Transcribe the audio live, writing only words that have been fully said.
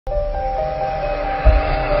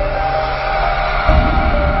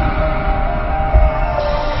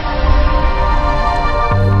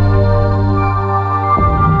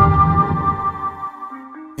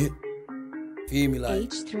feel me? Like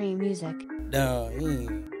H3 music. down,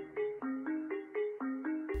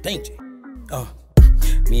 danger.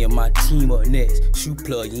 Me and my team up next. Shoe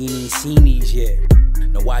plug, you ain't even seen these yet.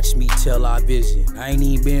 Now watch me tell our vision. I ain't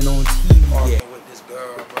even been on TV yet. With this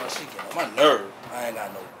girl, bro, she get on my nerve. I ain't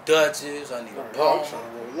got no Dutches. I need a ball.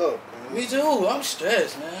 Me too. I'm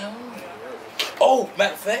stressed, man. Oh,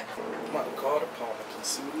 matter of fact, I'm about to call the Palmer. Can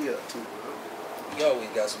see what he up to, bro. He always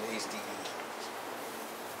got some HD.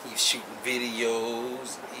 He's shooting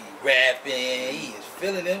videos. He rapping. He is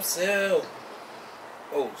feeling himself.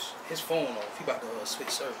 Oh, his phone off. He about to switch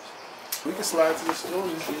service. We can slide to the store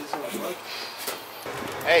and see something like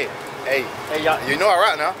Hey, y'all, you know I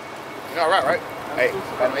rap now. You know I rap, right? Hey,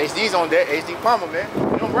 HD's on that. HD Palmer, man.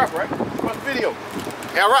 You know I'm rap, right? Watch the video.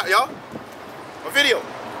 Hey, I rap, y'all. My video.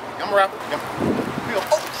 I'm a rapper.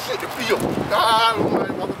 Oh, shit, the video.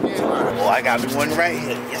 Oh, I got me one right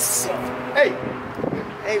here. Yes, sir.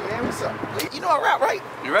 Hey, man, what's up? You know I rap, right?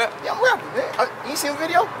 You rap? Yeah, I'm rapping, man. You seen the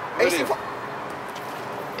video? HD Palmer.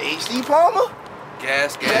 HD Palmer?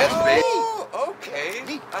 Gas, baby. Oh,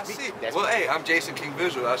 okay. I see. Well, hey, I'm Jason King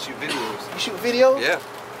Visual. I shoot videos. You shoot videos? Yeah.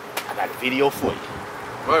 I got a video for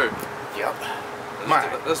you. Word. Yep.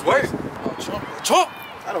 Let's work. Trump.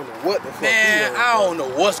 I don't know what the fuck. Man, I don't know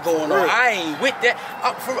what's going on. I ain't with that.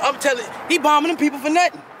 I'm telling you, he bombing them people for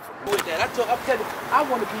nothing. With that, I'm telling you, I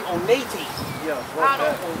want to be on Ninenteen. Yeah, I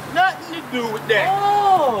don't want nothing to do with that.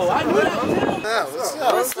 Oh, I knew that. Yeah, what's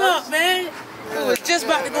up? What's up, man? We was just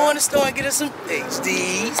about to go in the store and get us some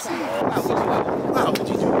HDs. How would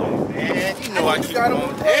you do that, man? You know I keep got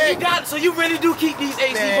on You got it, so you really do keep these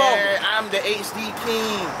HD phones. Man, I'm the HD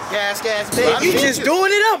king. Gas, baby. You just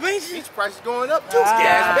doing it up, ain't you? Each price is going up too.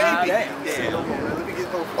 Gas, baby. Damn. Let me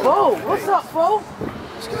get those. Fo, what's up, Fo?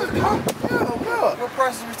 What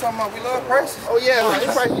prices we talking about? We love prices. Oh yeah,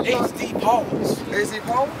 this price you HD Palmers. HD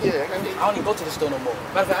Palmer? Yeah, I don't even go to the store no more.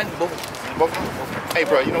 Matter of fact, I need both of them. both of them. Hey,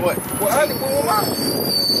 bro, you know what? Well, I need one mine.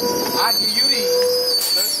 I give you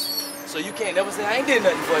these, so you can't never say I ain't did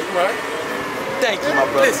nothing for you, right? Thank you, my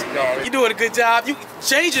brother. Listen, you doing a good job. You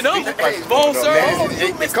changing them. Phone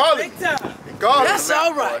service. They call it. That's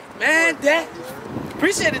all right, man. That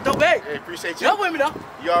appreciate it, though, babe. Hey, appreciate you. Y'all with me, though.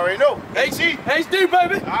 You already know. HD, baby.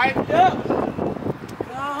 All right. Yeah.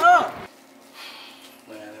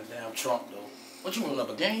 Man, that damn Trump, though. What you rolling up,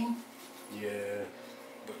 a game? Yeah.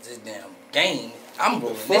 But this damn game, I'm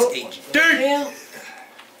rolling this HD. Damn.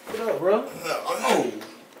 What up, bro? Oh.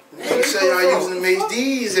 You say y'all using them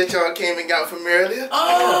HDs that y'all came and got from earlier?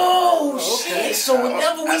 Oh, shit. So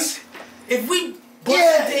whenever if we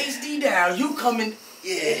bust the HD down, you coming,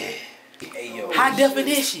 Yeah. hey, yo. High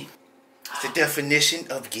definition. It's the definition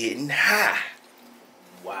of getting high.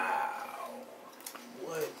 Wow.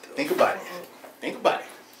 What the Think about it. Think about it.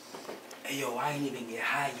 Hey, yo, I ain't even get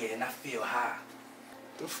high yet, and I feel high.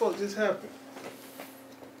 The fuck just happened?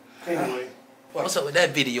 Anyway. What's up with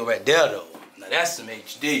that video right there, though? Now, that's some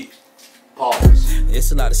HD. Pause.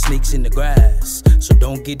 It's a lot of snakes in the grass, so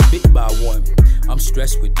don't get bit by one. I'm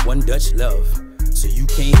stressed with one Dutch love, so you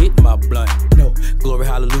can't hit my blunt. No, glory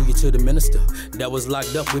hallelujah to the minister that was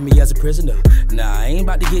locked up with me as a prisoner. Nah, I ain't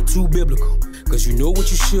about to get too biblical, cause you know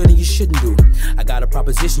what you should and you shouldn't do. I got a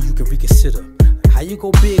proposition you can reconsider. How you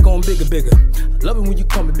go big on bigger? I love it when you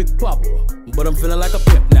call me Big Papa, but I'm feeling like a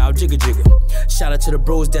pimp now, jigger. Shout out to the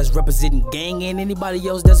bros that's representing gang and anybody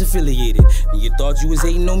else that's affiliated. And you thought you was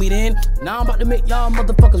hating on me then? Now I'm about to make y'all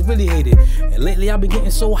motherfuckers really hate it. And lately I've been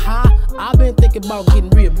getting so high, I've been thinking about getting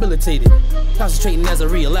rehabilitated. Concentrating as I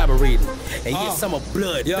re-elaborated. And yes, I'm a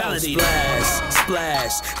blood validated.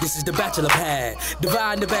 Splash, this is the bachelor pad.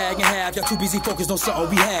 Dividing the bag in half, y'all too busy focused on something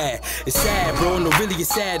we had. It's sad, bro, no really it's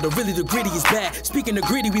sad, no really the gritty is bad. Speaking of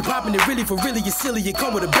gritty, we popping it really for really, you silly, it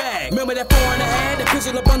come with a bag. Remember that 4 and a half, that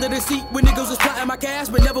pistol up under the seat when niggas was plotting my cash,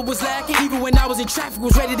 but never was lacking. Even when I was in traffic,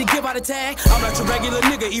 was ready to give out a tag. I'm not your regular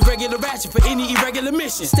nigga, irregular ratchet for any irregular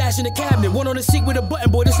mission. Stash in the cabinet, one on the seat with a button,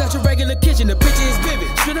 boy, this not your regular kitchen. The picture is vivid.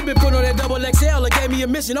 Should've been put on that double XL, it gave me a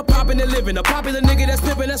mission. I'm popping and living, a popular nigga that's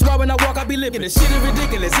pimping. That's why when I walk, I be living. The shit is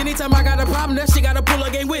ridiculous. Anytime I got a problem, that shit gotta pull a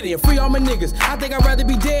game with it. And free all my niggas. I think I'd rather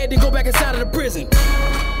be dead than go back inside of the prison.